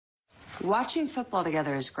Watching football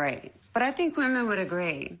together is great, but I think women would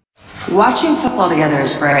agree. Watching football together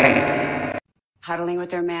is great. Huddling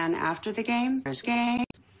with their man after the game is great.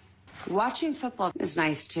 Watching football is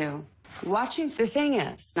nice too. The thing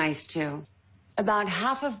is nice too. About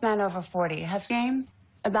half of men over 40 have game.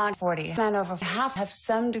 About 40 men over half have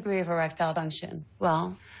some degree of erectile dysfunction.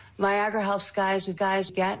 Well, Viagra helps guys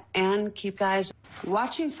get and keep guys.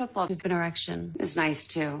 Watching football with an erection is nice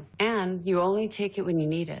too. And you only take it when you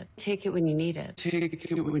need it. Take it when you need it.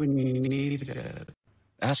 Take it when you need it.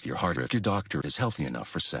 Ask your heart if your doctor is healthy enough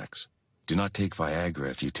for sex. Do not take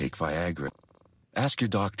Viagra if you take Viagra. Ask your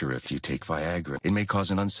doctor if you take Viagra. It may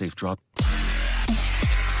cause an unsafe drop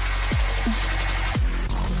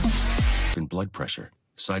in blood pressure.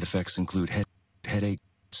 Side effects include headache,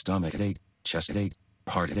 stomach ache, chest ache,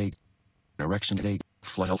 heart ache, erection ache,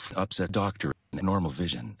 health upset doctor, and normal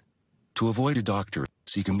vision. To avoid a doctor,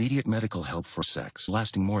 seek immediate medical help for sex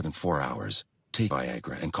lasting more than 4 hours. Take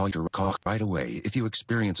Viagra and call your call right away if you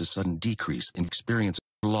experience a sudden decrease in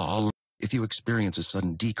If you experience a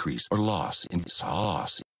sudden decrease or loss in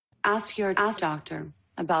sauce. Ask your doctor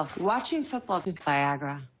about watching football with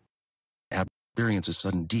Viagra. Experience a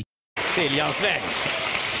sudden decrease. Siljans väg.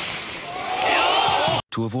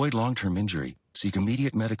 To avoid long-term injury, seek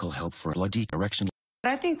immediate medical help for blood erection.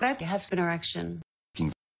 I think I have an erection.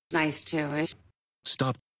 Nice too.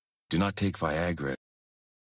 Stop. Do not take Viagra